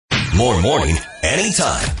More morning,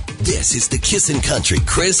 anytime. This is the Kissin' Country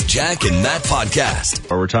Chris, Jack, and Matt podcast.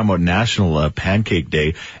 We're talking about National Pancake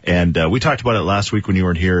Day, and we talked about it last week when you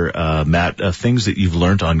weren't here, Matt. Things that you've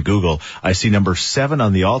learned on Google. I see number 7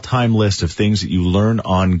 on the all-time list of things that you learn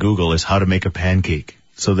on Google is how to make a pancake.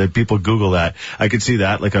 So that people Google that. I could see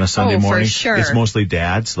that, like on a Sunday morning. For sure. It's mostly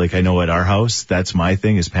dads. Like I know at our house, that's my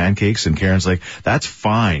thing is pancakes. And Karen's like, that's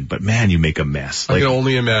fine, but man, you make a mess. I like, can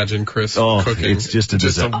only imagine Chris cooking. It's just a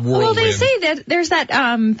disaster. Well, they say that there's that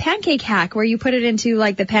pancake hack where you put it into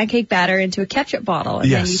like the pancake batter into a ketchup bottle,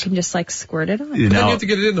 and then you can just like squirt it on. But then you have to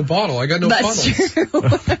get it in the bottle. I got no That's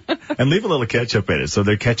bottles. true. And leave a little ketchup in it, so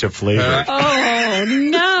they're ketchup flavored. Oh,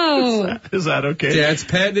 no. Is that okay? Dad's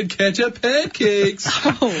patented ketchup pancakes.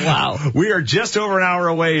 Oh, wow. We are just over an hour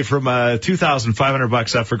away from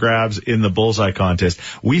 $2,500 up for grabs in the Bullseye contest.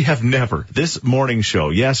 We have never, this morning show,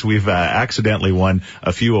 yes, we've accidentally won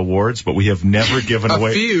a few awards, but we have never given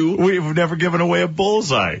away. We've never given away a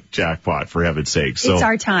Bullseye jackpot, for heaven's sake. So it's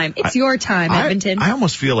our time. It's your time, Edmonton. I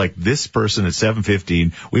almost feel like this person at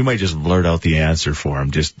 7:15, we might just blurt out the answer for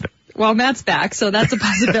him. Well, Matt's back, so that's a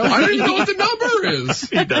possibility. I don't even know what the number is.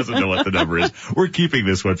 He doesn't know what the number is. We're keeping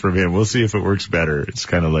this one from him. We'll see if it works better. It's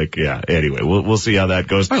kind of like, yeah. Anyway, we'll see how that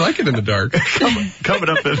goes. I like it in the dark. Coming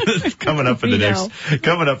up in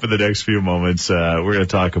the next few moments, we're going to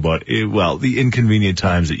talk about the inconvenient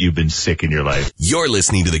times that you've been sick in your life. You're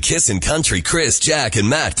listening to the Kissin' Country Chris, Jack, and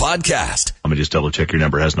Matt podcast. Let me just double check your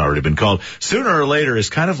number hasn't already been called. Sooner or later is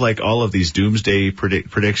kind of like all of these doomsday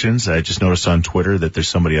predictions. I just noticed on Twitter that there's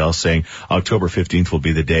somebody else saying October 15th will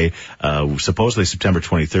be the day. Supposedly September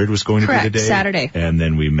 23rd was going to be the day. Saturday. And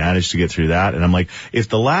then we managed to get through that. And I'm like, if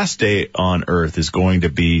the last day on Earth is going to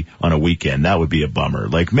be on a weekend, that would be a bummer.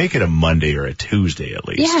 Like, make it a Monday or a Tuesday at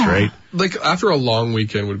least, right? Like, after a long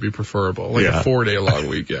weekend would be preferable. Like a 4-day long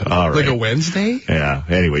weekend. All right. Like a Wednesday? Yeah.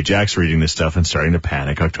 Anyway, Jack's reading this stuff and starting to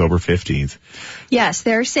panic. October 15th. Yes,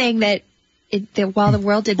 they're saying that while the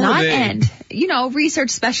world did not end, research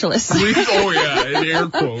specialists. Oh, yeah, in air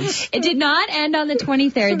quotes. It did not end on the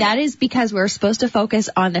 23rd. That is because we're supposed to focus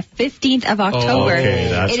on the 15th of October. Okay,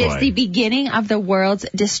 that's It is why. the beginning of the world's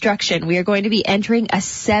destruction. We are going to be entering a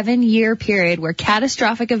 7-year period where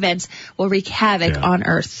catastrophic events will wreak havoc on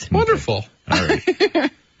Earth. Wonderful. All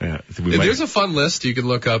right. Yeah, there's a fun list you can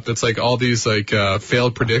look up that's like all these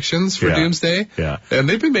failed predictions for Doomsday. Yeah. And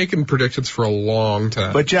they've been making predictions for a long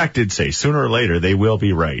time. But Jack did say sooner or later they will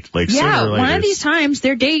be right. Sooner or later, one of these times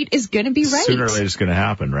their date is going to be right. Sooner or later it's going to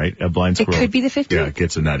happen, right? A blind squirrel. It could be the 15th. Yeah, it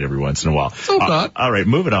gets a nut every once in a while. So not. All right,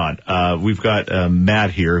 moving on. We've got Matt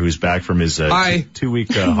here who's back from his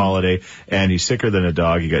 2-week holiday, and he's sicker than a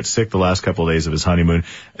dog. He got sick the last couple of days of his honeymoon,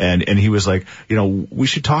 and he was like, we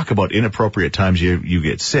should talk about inappropriate times you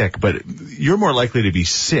get sick, but you're more likely to be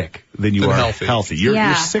sick than you are healthy.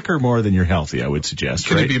 You're sicker more than you're healthy, I would suggest.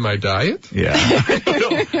 Could it be my diet? Yeah.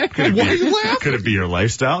 Could it be your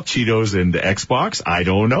lifestyle? Cheetos and Xbox? I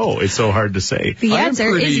don't know. It's so hard to say. The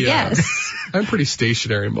answer is yes. I'm pretty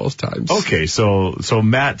stationary most times. Okay, so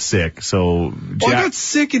Matt's sick. So Jack... I got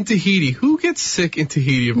sick in Tahiti. Who gets sick in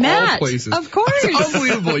Tahiti of all places? Of course. It's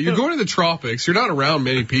unbelievable. You're going to the tropics. You're not around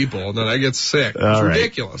many people, and then I get sick. It's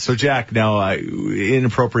ridiculous. So Jack, now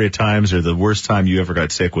inappropriate times or the worst time you ever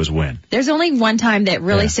got sick was when? There's only one time that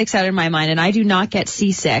really sticks out in my mind, and I do not get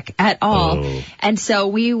seasick at all. Oh. And so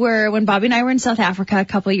when Bobby and I were in South Africa a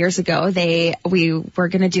couple of years ago, we were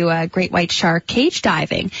going to do a great white shark cage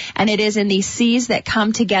diving, and it is in these seas that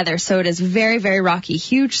come together. So it is very, very rocky,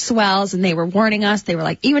 huge swells, and they were warning us. They were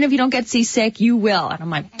like, even if you don't get seasick, you will. And I'm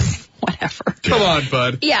like, whatever. Come on,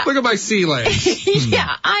 bud. Yeah. Look at my sea legs.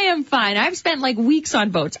 Yeah, I am fine. I've spent like weeks on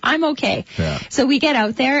boats. I'm okay. Yeah. So we get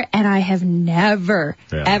out there, and I have never,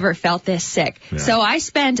 ever felt this sick. Yeah. So I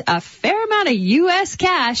spent a fair amount of U.S.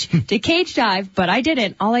 cash to cage dive, but I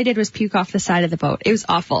didn't. All I did was puke off the side of the boat. It was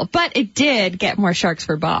awful. But it did get more sharks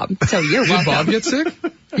for Bob. So you're welcome. Did Bob get sick?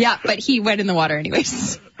 Yeah, but he went in the water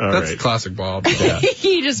anyways. That's classic Bob. Yeah.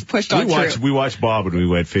 He just pushed on through. We watched Bob when we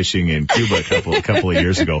went fishing in Cuba a couple of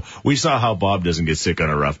years ago. We saw how Bob doesn't get sick on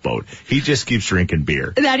a rough boat. He just keeps drinking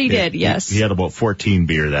beer. That he did, yes. He had about 14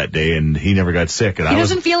 beer that day, and he never got sick. And he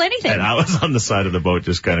doesn't feel anything. And I was on the side of the boat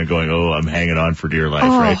just kind of going, I'm hanging on for dear life,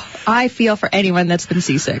 right? I feel for anyone that's been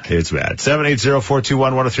seasick. It's bad.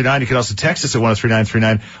 780-421-1039. You can also text us at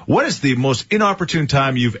 103939. What is the most inopportune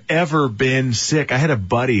time you've ever been sick? I had a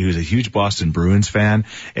buddy who's a huge Boston Bruins fan,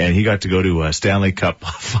 and he got to go to a Stanley Cup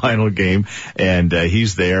final game, and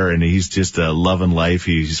he's there, and he's just loving life.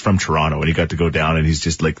 He's from Toronto, and he got to go down, and he's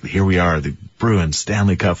just like, here we are, the Bruins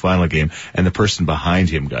Stanley Cup final game, and the person behind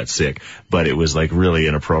him got sick, but it was like really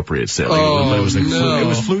inappropriate sick. Like, it was like it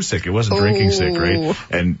was flu sick. It wasn't drinking sick, right?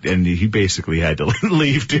 And he basically had to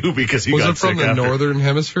leave too because he got sick. Was it from the northern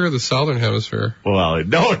hemisphere or the southern hemisphere? Well,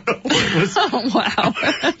 no, it was. Wow.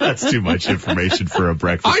 That's too much information for a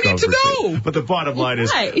breakfast conversation. I need to know. But the bottom line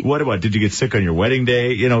is, what about, did you get sick on your wedding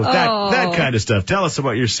day? You know, that kind of stuff. Tell us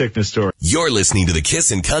about your sickness story. You're listening to the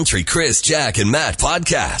Kissin' Country Chris, Jack, and Matt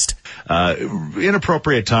podcast.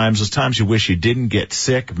 Inappropriate times, those times you wish you didn't get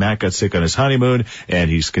sick. Matt got sick on his honeymoon, and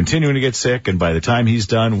he's continuing to get sick, and by the time he's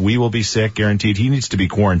done, we will be sick, guaranteed. He needs to be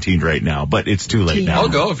quarantined right now, but it's too late now. I'll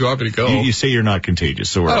go if you want me to go. You say you're not contagious,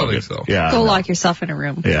 so we're I don't think so. Yeah, go lock yourself in a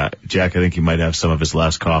room. Yeah, Jack, I think you might have some of his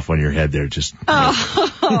last cough on your head there. Just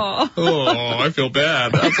Oh, I feel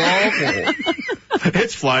bad. That's awful.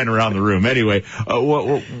 It's flying around the room. Anyway,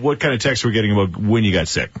 what kind of text we're getting about when you got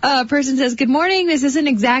sick? A person says, good morning. This isn't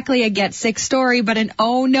exactly a get sick story, but an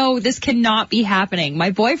oh no, this cannot be happening.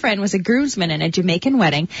 My boyfriend was a groomsman in a Jamaican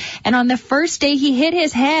wedding, and on the first day he hit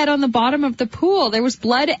his head on the bottom of the pool. There was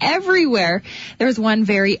blood everywhere. There was one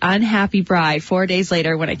very unhappy bride 4 days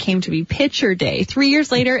later when it came to be picture day. 3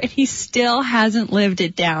 years later, and he still hasn't lived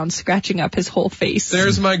it down, scratching up his whole face.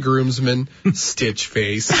 There's my groomsman, Stitch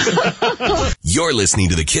Face. You're listening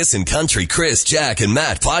to the Kissin' Country Chris, Jack, and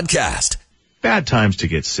Matt podcast. Bad times to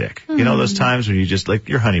get sick. You know, those times when you just, like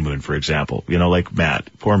your honeymoon, for example. You know, like Matt.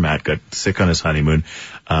 Poor Matt got sick on his honeymoon.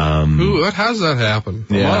 How does that happen?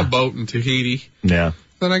 I'm on a boat in Tahiti. Yeah.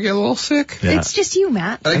 Then I get a little sick. Yeah. It's just you,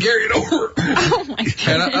 Matt. I carry it over. Oh, my God.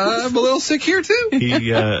 And I'm a little sick here, too.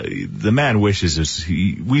 The man wishes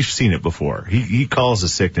we've seen it before. He calls a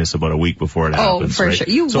sickness about a week before it happens. Oh, for sure.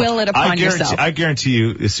 You will it upon yourself. I guarantee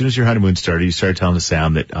you, as soon as your honeymoon started, you started telling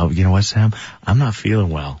Sam that, oh, you know what, Sam? I'm not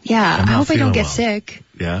feeling well. Yeah, I hope I don't get sick.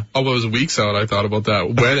 Yeah. Oh, it was weeks out. I thought about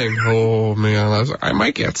that wedding. Oh, man. I was like, I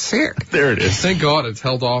might get sick. There it is. Thank God it's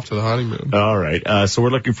held off to the honeymoon. All right. So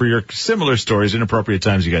we're looking for your similar stories, inappropriate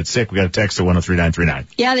times you got sick. We got a text at 103939.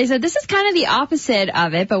 Yeah, they said this is kind of the opposite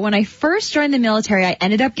of it, but when I first joined the military, I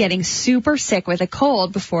ended up getting super sick with a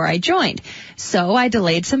cold before I joined. So I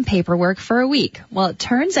delayed some paperwork for a week. Well, it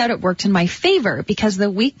turns out it worked in my favor because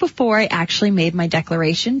the week before I actually made my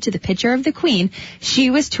declaration to the picture of the Queen,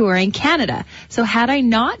 she was touring Canada. So had I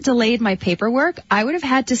not delayed my paperwork, I would have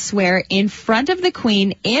had to swear in front of the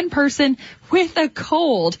Queen in person with a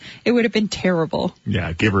cold. It would have been terrible.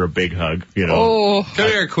 Yeah, give her a big hug, you know. Oh, come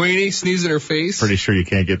here, Queenie. Sneeze in her face. Pretty sure you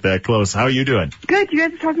can't get that close. How are you doing? Good. You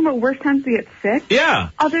guys are talking about worst times to get sick? Yeah.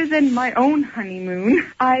 Other than my own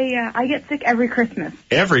honeymoon, I get sick every Christmas.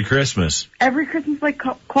 Every Christmas? Every Christmas, like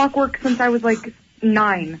clockwork since I was like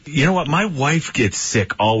 9. You know what? My wife gets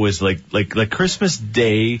sick always, like Christmas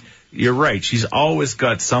Day. You're right. She's always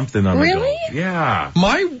got something on the go. Really? Yeah.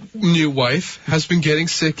 My new wife has been getting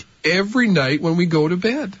sick every night when we go to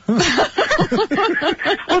bed. Well,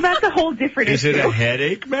 that's a whole different issue. Is it a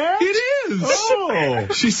headache, man? It is. Oh.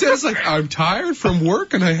 She says, like, I'm tired from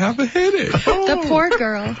work and I have a headache. The poor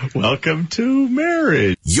girl. Welcome to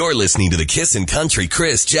marriage. You're listening to the Kissin' Country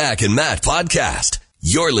Chris, Jack, and Matt podcast.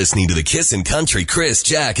 You're listening to the Kissin' Country Chris,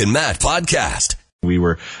 Jack, and Matt podcast. We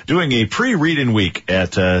were doing a pre-reading week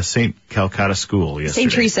at St. Calcutta School yesterday.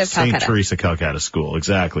 St. Teresa of Calcutta. St. Teresa Calcutta School,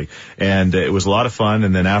 exactly. And it was a lot of fun.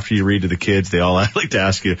 And then after you read to the kids, they all like to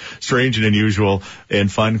ask you strange and unusual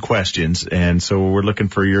and fun questions. And so we're looking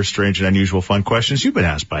for your strange and unusual fun questions you've been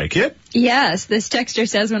asked by a kid. Yes, this texter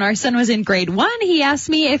says when our son was in grade 1, he asked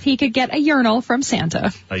me if he could get a urinal from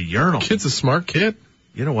Santa. A urinal? Kid's a smart kid.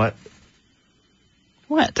 You know what?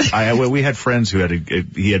 What? We had friends who had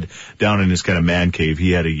he had down in his kind of man cave,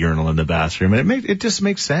 he had a urinal in the bathroom, and it just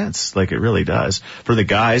makes sense. Like, it really does for the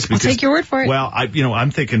guys. Because, I'll take your word for it. Well,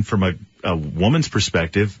 I'm thinking from a woman's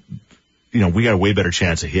perspective, we got a way better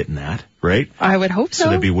chance of hitting that, right? I would hope so. So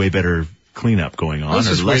there'd be way better cleanup going on. I was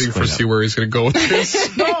just waiting to see where he's going to go with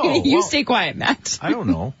this. You stay quiet, Matt. I don't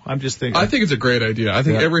know. I'm just thinking. I think it's a great idea. I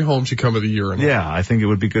think every home should come with a urinal. Yeah, I think it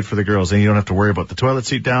would be good for the girls. And you don't have to worry about the toilet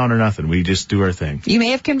seat down or nothing. We just do our thing. You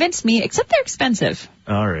may have convinced me, except they're expensive.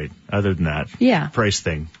 All right. Other than that. Yeah. Price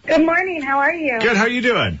thing. Good morning. How are you? Good. How you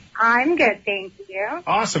doing? I'm good, thank you.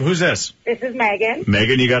 Awesome. Who's this? This is Megan.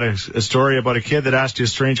 Megan, you got a story about a kid that asked you a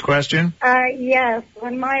strange question? Yes.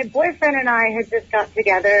 When my boyfriend and I had just got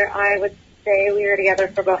together, I would say we were together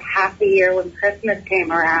for about half a year when Christmas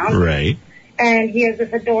came around. Right. And he has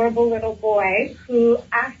this adorable little boy who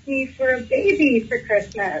asked me for a baby for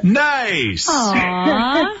Christmas. Nice.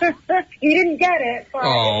 Aww. He didn't get it, but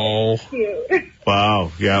it's cute.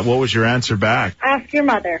 Wow. Yeah. What was your answer back? Ask your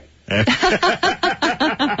mother. Good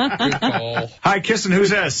call. Hi, Kissin'. Who's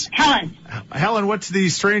this? Helen, Helen, what's the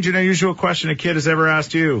strange and unusual question a kid has ever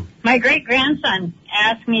asked you? my great-grandson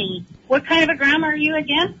asked me, what kind of a grandma are you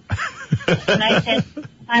again? And I said,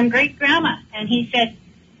 I'm great-grandma. And he said,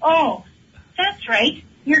 oh, that's right,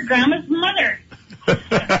 you're grandma's mother.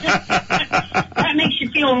 That makes you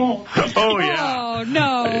feel old. Oh, yeah. Oh,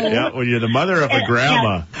 no. Yeah, when you're the mother of a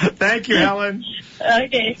grandma. Thank you, Helen.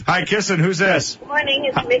 Okay. Hi, Kissin'. Who's this? Morning,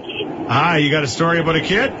 it's Mickey. Hi, you got a story about a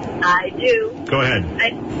kid? I do. Go ahead.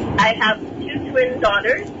 I have two twin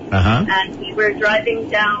daughters, Uh-huh. and we were driving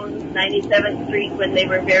down 97th Street when they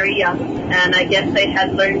were very young, and I guess they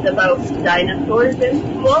had learned about dinosaurs in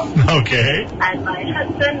school. Okay. And my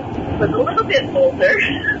husband was a little bit older,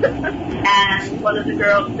 and one of the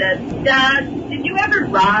girls said, Dad, did you ever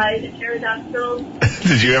ride a pterodactyl?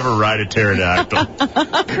 Did you ever ride a pterodactyl?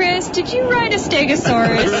 Chris, did you ride a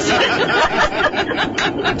stegosaurus?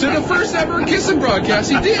 To the first ever Kissin' broadcast,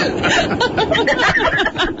 he did.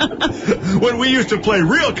 When we used to play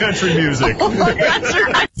real country music.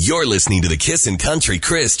 You're listening to the Kissin' Country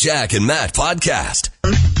Chris, Jack, and Matt podcast.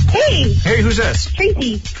 Hey, Hey, who's this?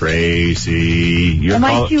 Tracy. Tracy. You're Am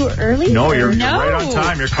I too early? No, you're No. right on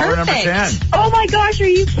time. You're caller number Perfect. 10. Oh my gosh, are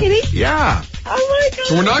you kidding? Yeah. Oh my god.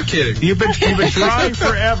 So we're not kidding. You've been trying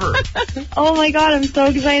forever. Oh my god, I'm so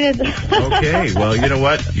excited. Okay, well, you know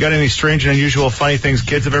what? You got any strange and unusual funny things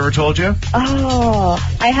kids have ever told you? Oh,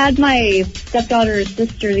 I had my stepdaughter's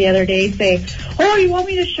sister the other day say, oh, you want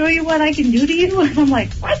me to show you what I can do to you? And I'm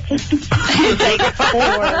like, what? She's like 4.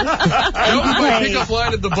 That was my pickup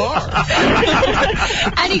line at the bar.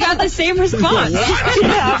 And he got the same response.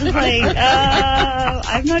 Yeah, I was like,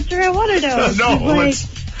 I'm not sure I want to know. She's like,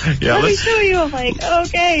 let me show you. I'm like,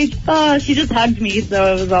 okay. She just hugged me,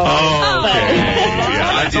 so it was all Oh, okay.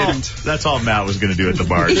 Yeah, I didn't. That's all Matt was going to do at the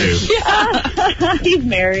bar, too. He's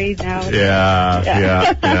married now.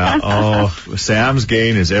 Yeah. Oh, Sam's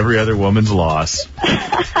gain is every other woman's loss.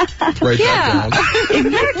 Write that down.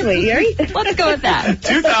 Exactly, right? Let's go with that.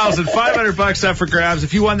 $2,500 up for grabs.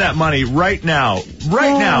 If you won that money right now,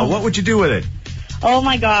 what would you do with it? Oh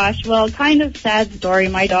my gosh. Well, kind of sad story.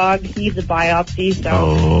 My dog needs a biopsy,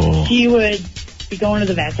 so she would be going to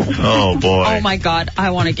the vet. Oh, boy. Oh, my God.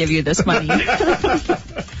 I want to give you this money.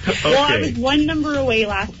 Well, I was one number away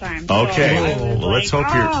last time. So Okay. I was Well, let's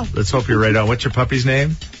like, hope you're right on. What's your puppy's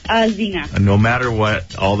name? Xena. No matter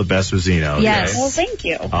what, all the best with Xena. Okay? Yes. Well, thank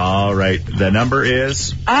you. All right. The number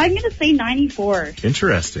is? I'm going to say 94.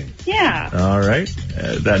 Interesting. Yeah, All right.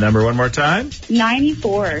 That number one more time?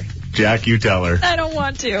 94. Jack, you tell her. I don't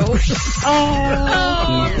want to. Oh,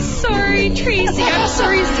 Oh, sorry, Tracy. I'm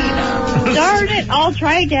sorry, Xena. darn it. I'll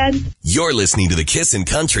try again. You're listening to the Kissin'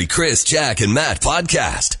 Country Chris, Jack, and Matt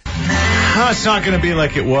podcast. It's not going to be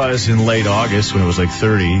like it was in late August when it was like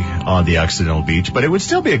 30 on the Occidental Beach, but it would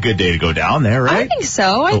still be a good day to go down there, I right? think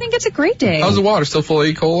so. I think it's a great day. How's the water? Still full of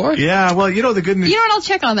E. coli? Yeah, well, you know, the good news... You know what? I'll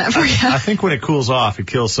check on that for you. I think when it cools off, it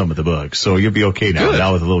kills some of the bugs. So you'll be okay now. Good.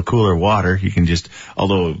 Now with a little cooler water, you can just,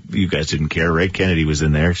 although you guys didn't care, right? Kennedy was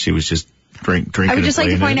in there. She was just drinking. I would just like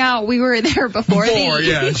to and playing point out we were there before the...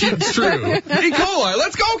 Yeah, it's true. E. coli,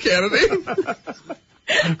 let's go, Kennedy.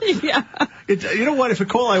 Yeah. You know what? If E.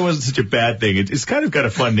 coli wasn't such a bad thing, it's kind of got a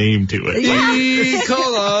fun name to it. E.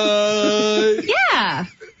 coli. Yeah.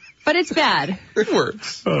 But it's bad. It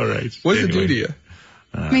works. All right. What does it Anyway. do to you?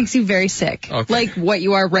 Makes you very sick. Okay. Like what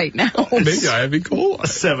you are right now. Maybe I have E. coli.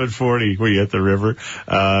 7:40. Were you at the river?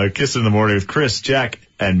 Kiss in the morning with Chris, Jack,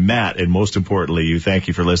 and Matt. And most importantly, you. Thank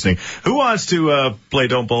you for listening. Who wants to play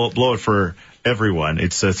Don't Blow It for everyone?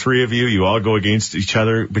 It's three of you. You all go against each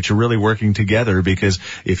other, but you're really working together because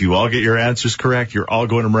if you all get your answers correct, you're all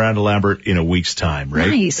going to Miranda Lambert in a week's time, right?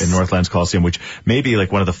 Nice. In Northlands Coliseum, which may be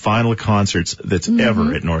like one of the final concerts that's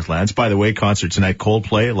ever at Northlands. By the way, concert tonight,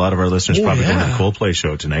 Coldplay. A lot of our listeners probably going to the Coldplay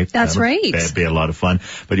show tonight. That's right. That'd be a lot of fun.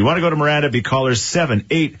 But you want to go to Miranda, be callers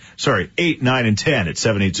 8, 9, and 10 at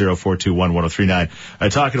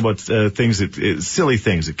 780-421-1039. Talking about silly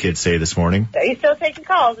things that kids say this morning. Are you still taking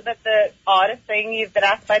calls about the oddest thing you've been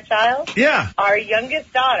asked by a child? Yeah. Our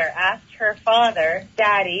youngest daughter asked her father,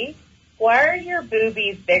 Daddy, why are your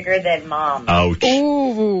boobies bigger than Mom? Ouch.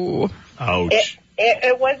 Ooh. Ouch.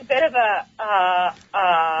 It was a bit of a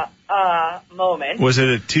moment. Was it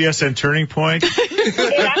a TSN turning point?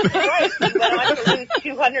 It actually was. He went on to lose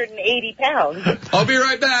 280 pounds. I'll be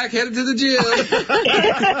right back. Headed to the gym.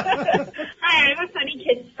 Hi, I have a funny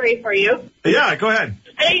kid story for you. Yeah, go ahead.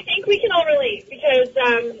 And I think think we can all relate because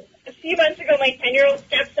a few months ago my 10-year-old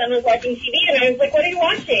stepson was watching TV and I was like, what are you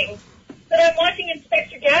watching? He said, I'm watching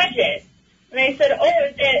Inspector Gadget. And I said, oh,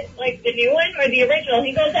 is it like the new one or the original?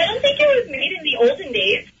 He goes, I don't think it was made in the olden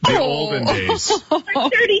days. The olden days. I'm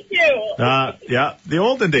 32. Yeah, the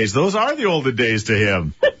olden days. Those are the olden days to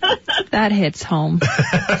him. That hits home.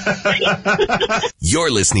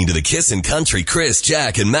 You're listening to the Kissin' Country Chris,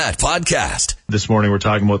 Jack, and Matt podcast. This morning we're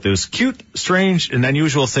talking about those cute, strange, and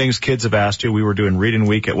unusual things kids have asked you. We were doing reading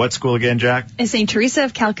week at what school again, Jack? St. Teresa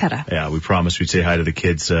of Calcutta. Yeah, we promised we'd say hi to the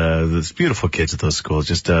kids, those beautiful kids at those schools.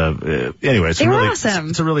 Just, anyway, they were awesome.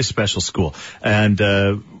 It's a really special school.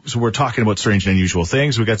 And, so we're talking about strange and unusual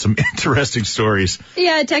things. We got some interesting stories.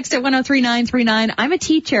 Yeah, text at 103939. I'm a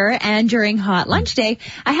teacher, and during hot lunch day,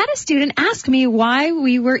 I had a student ask me why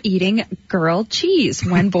we were eating grilled cheese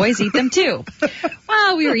when boys eat them too.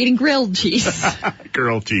 Well, we were eating grilled cheese.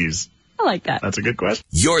 Grilled cheese. I like that. That's a good question.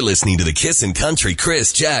 You're listening to the Kissin' Country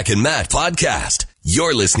Chris, Jack, and Matt podcast.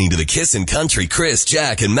 You're listening to the Kissin' Country Chris,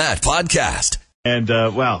 Jack, and Matt podcast. And,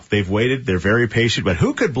 well, they've waited. They're very patient, but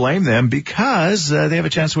who could blame them because they have a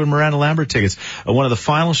chance to win Miranda Lambert tickets. One of the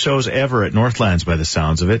final shows ever at Northlands by the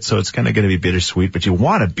sounds of it, so it's kind of going to be bittersweet, but you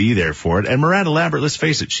want to be there for it. And Miranda Lambert, let's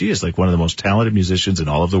face it, she is like one of the most talented musicians in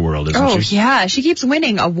all of the world, isn't she? Oh, yeah. She keeps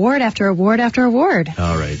winning award after award after award.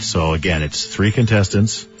 All right. So, again, it's 3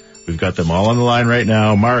 contestants. We've got them all on the line right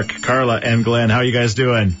now. Mark, Carla, and Glenn. How are you guys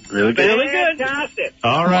doing? Really good. Really good. Fantastic.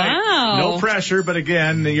 All right. Wow. No pressure, but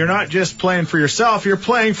again, you're not just playing for yourself, you're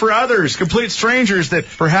playing for others, complete strangers that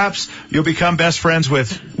perhaps you'll become best friends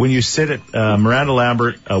with when you sit at Miranda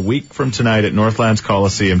Lambert a week from tonight at Northlands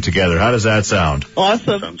Coliseum together. How does that sound?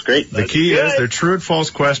 Awesome. Sounds great. The key is they're true and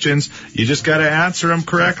false questions. You just got to answer them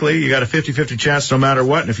correctly. You got a 50-50 chance no matter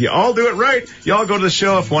what. And if you all do it right, you all go to the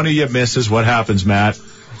show. If one of you misses, what happens, Matt?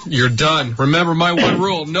 You're done. Remember my one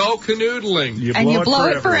rule, no canoodling. You blow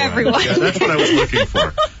it for everyone. Yeah, that's what I was looking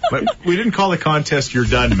for. But we didn't call the contest You're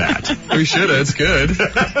Done, Matt. We should have. It's good.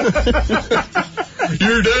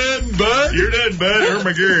 You're done, bud. You're done, bud. Oh,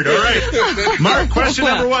 my God. All right. Mark, question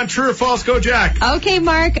number 1, true or false? Go, Jack. Okay,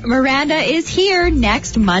 Mark. Miranda is here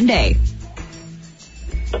next Monday.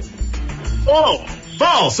 Oh.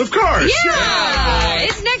 False, of course. Yeah.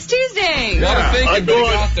 It's next Tuesday. A lot of thinking, but we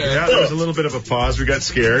got there. Yeah, there was a little bit of a pause. We got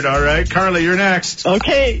scared. All right. Carla, you're next.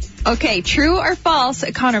 Okay. Okay, true or false?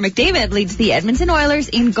 Connor McDavid leads the Edmonton Oilers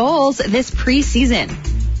in goals this preseason.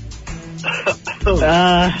 False.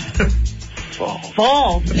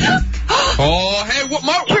 Oh, hey,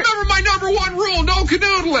 remember my number 1 rule, no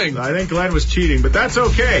canoodling. I think Glenn was cheating, but that's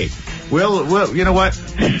okay. Well, you know what?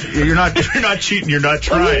 You're not cheating. You're not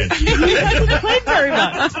trying. Played very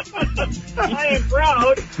much. I am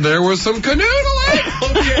proud. There was some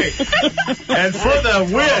canoodling. Okay. And for the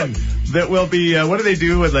win, that will be, what do they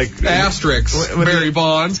do with like... Asterisks, Barry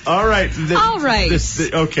Bonds. All right.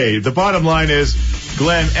 Okay, the bottom line is,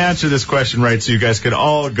 Glenn, answer this question right so you guys can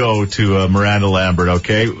all go to Miranda Lambert,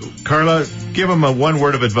 okay? Carla, give him a 1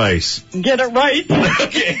 word of advice. Get it right.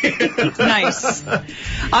 Okay. Nice.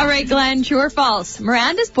 All right, Glenn, true or false?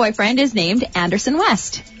 Miranda's boyfriend is named Anderson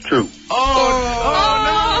West. True. Oh,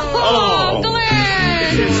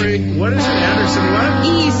 Glenn. What is it, Anderson West?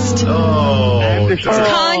 East. It's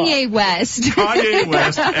Kanye West. Kanye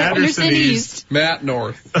West, Anderson East. Matt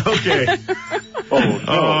North. Okay.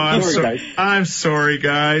 I'm sorry,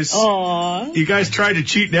 guys. Aww. You guys tried to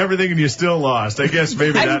cheat and everything and you still lost. I guess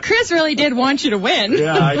maybe that... Chris really did want you to win.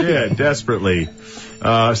 Yeah, I did, desperately.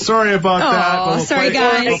 Sorry about that. Sorry,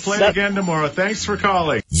 guys. We'll play again tomorrow. Thanks for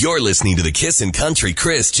calling. You're listening to the Kissin' Country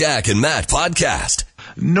Chris, Jack, and Matt podcast.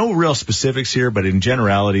 No real specifics here, but in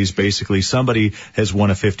generalities, basically somebody has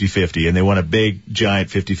won a 50-50 and they won a big, giant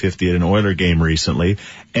 50-50 at an Oiler game recently.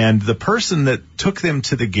 And the person that took them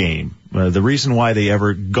to the game, the reason why they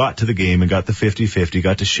ever got to the game and got the 50-50,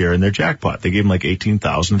 got to share in their jackpot. They gave them like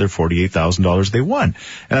 $18,000 of their $48,000 they won.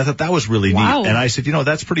 And I thought that was really neat. And I said,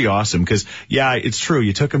 that's pretty awesome because, yeah, it's true.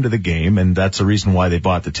 You took them to the game and that's the reason why they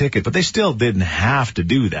bought the ticket, but they still didn't have to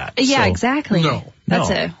do that. Yeah, exactly. No.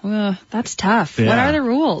 That's tough. Yeah. What are the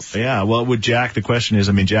rules? Yeah, well, with Jack, the question is,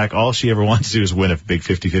 Jack, all she ever wants to do is win a big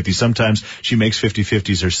 50-50. Sometimes she makes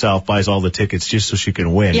 50-50s herself, buys all the tickets just so she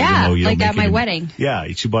can win. Yeah, even though you like don't at my wedding. Yeah,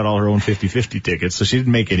 she bought all her own 50-50 tickets, so she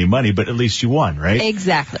didn't make any money, but at least she won, right?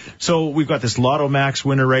 Exactly. So we've got this Lotto Max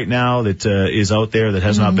winner right now that is out there that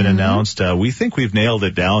has not been announced. We think we've narrowed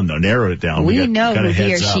it down. We know who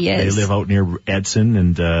he or she is. They live out near Edson,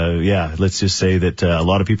 and let's just say that a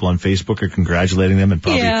lot of people on Facebook are congratulating them them and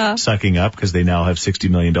probably sucking up because they now have $60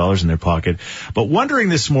 million in their pocket. But wondering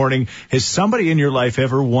this morning, has somebody in your life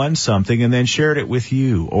ever won something and then shared it with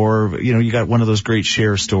you? Or, you got one of those great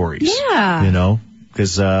share stories. Yeah.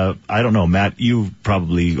 Because, I don't know, Matt, you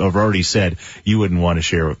probably have already said you wouldn't want to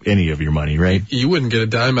share any of your money, right? You wouldn't get a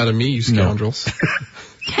dime out of me, you scoundrels.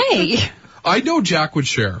 Hey. I know Jack would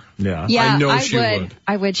share. Yeah. Yeah, I know she would.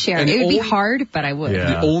 I would share. And it would be hard, but I would.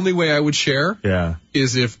 Yeah. The only way I would share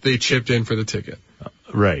is if they chipped in for the ticket.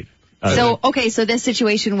 Right. So this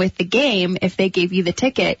situation with the game, if they gave you the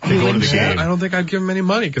ticket, you wouldn't share? I don't think I'd give them any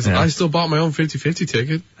money because I still bought my own 50-50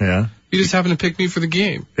 ticket. Yeah. You just happened to pick me for the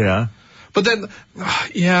game. Yeah. But then,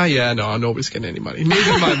 no, nobody's getting any money.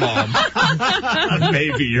 Maybe my mom.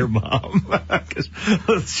 Maybe your mom.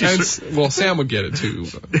 Sam would get it too.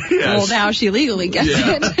 Yes. Well, now she legally gets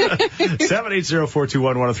it.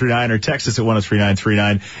 780-421-1039 or text us at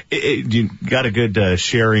 103939. You got a good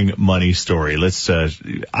sharing money story.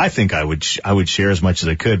 I think I would share as much as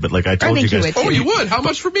I could, but like I told you guys. You would? How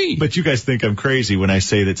much for me? But you guys think I'm crazy when I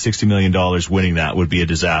say that $60 million winning that would be a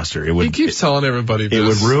disaster. He keeps telling everybody this. It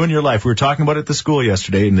would ruin your life. We were talking about it at the school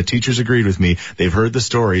yesterday, and the teachers agreed with me. They've heard the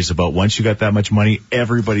stories about once you got that much money,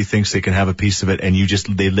 everybody thinks they can have a piece of it, and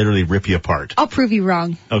they literally rip you apart. I'll prove you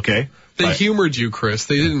wrong. Okay. They humored you, Chris.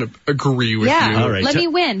 They didn't agree with you. All right. Let me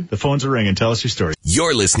win. The phones are ringing. Tell us your story.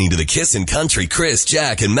 You're listening to the Kissin' Country Chris,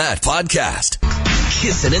 Jack, and Matt podcast.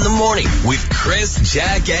 Kissin' in the morning with Chris,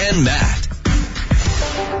 Jack, and Matt.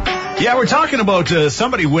 Yeah, we're talking about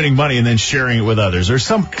somebody winning money and then sharing it with others, or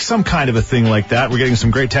some kind of a thing like that. We're getting some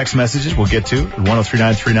great text messages we'll get to at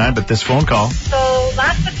 103939, but this phone call. So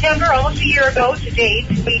last September, almost a year ago to date,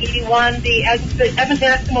 we won the Edmonton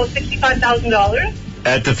Eskimos $65,000.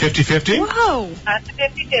 At the 50-50? Whoa. At the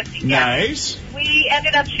 50-50, Nice. We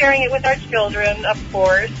ended up sharing it with our children, of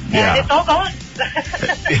course, and it's all gone.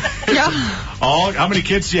 How many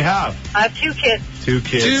kids do you have? I have 2 kids. 2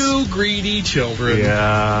 kids. 2 greedy children.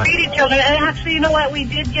 Yeah. Greedy children. And actually, you know what? We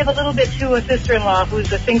did give a little bit to a sister-in-law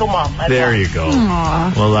who's a single mom. There you go.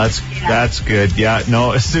 Aww. Well, that's good. Yeah.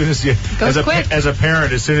 No, as soon as you, as a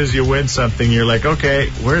parent, as soon as you win something, you're like, okay,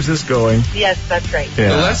 where's this going? Yes, that's right.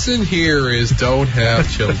 Yeah. The lesson here is don't have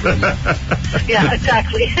children. Yeah,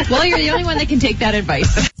 exactly. Well, you're the only one that can take that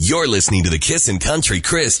advice. You're listening to the Kissin' Country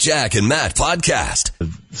Chris, Jack, and Matt podcast.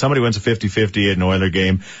 Somebody wins a 50-50 at an Oiler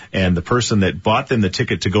game, and the person that bought them the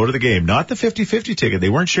ticket to go to the game, not the 50-50 ticket, they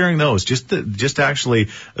weren't sharing those, just actually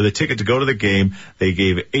the ticket to go to the game, they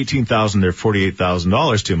gave $18,000, their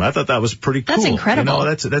 $48,000 to them. I thought that was pretty cool. That's incredible.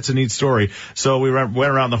 That's a neat story. So we went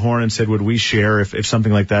around the horn and said, would we share if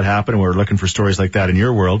something like that happened? And we're looking for stories like that in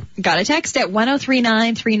your world. Got a text at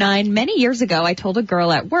 103939. Many years ago, I told a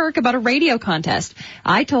girl at work about a radio contest.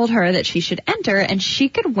 I told her that she should enter and she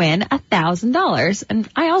could win $1,000. And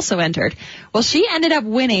I also entered. Well, she ended up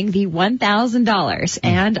winning the $1,000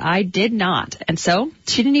 and I did not. And so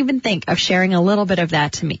she didn't even think of sharing a little bit of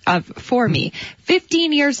that for me.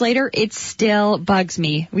 15 years later, it still bugs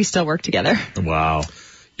me. We still work together. Wow.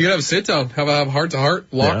 You gotta have a sit down, have a heart to heart,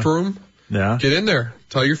 locked room. Yeah. Get in there.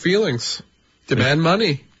 Tell your feelings. Demand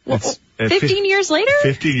money. Well, 15 years later?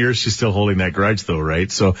 15 years, she's still holding that grudge though,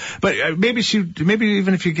 right? So, but maybe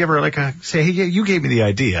even if you give her say, hey, you gave me the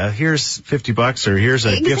idea, here's $50 or here's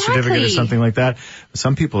a gift certificate or something like that.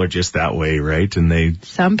 Some people are just that way, right? And they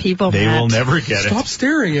will never get it. Stop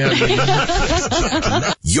staring at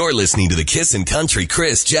me. You're listening to the Kissin' Country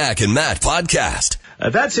Chris, Jack, and Matt podcast.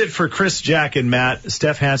 That's it for Chris, Jack, and Matt.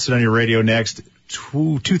 Steph Hansen on your radio next.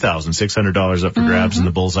 $2,600 up for grabs in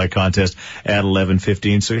the Bullseye contest at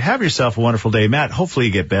 11:15. So have yourself a wonderful day, Matt. Hopefully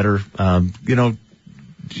you get better. You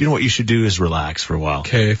know what you should do is relax for a while.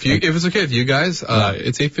 Okay, if it's okay with you guys,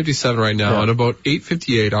 it's 8:57 right now, and about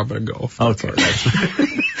 8:58 I'm gonna go. Okay.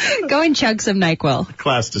 Go and chug some NyQuil.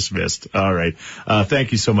 Class dismissed. All right.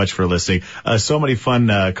 Thank you so much for listening. So many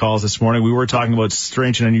fun calls this morning. We were talking about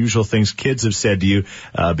strange and unusual things kids have said to you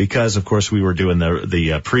because, of course, we were doing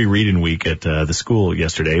the pre-reading week at the school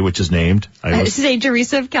yesterday, which is named St.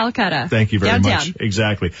 Teresa of Calcutta. Thank you very Downtown. much.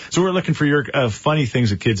 Exactly. So we're looking for your funny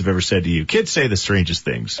things that kids have ever said to you. Kids say the strangest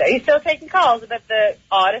things. Are you still taking calls about the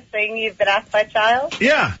oddest thing you've been asked by a child?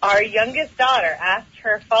 Yeah. Our youngest daughter asked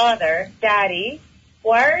her father, Daddy,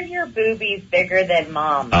 why are your boobies bigger than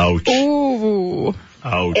Mom's? Ouch. Ooh.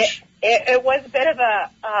 Ouch. It was a bit of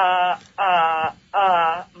a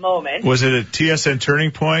moment. Was it a TSN turning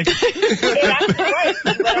point? It actually was.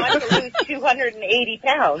 He went on to lose 280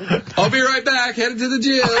 pounds. I'll be right back. Headed to the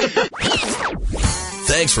gym.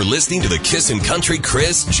 Thanks for listening to the Kissin' Country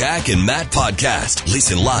Chris, Jack, and Matt podcast.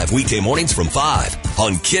 Listen live weekday mornings from 5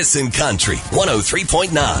 on Kissin' Country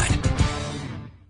 103.9.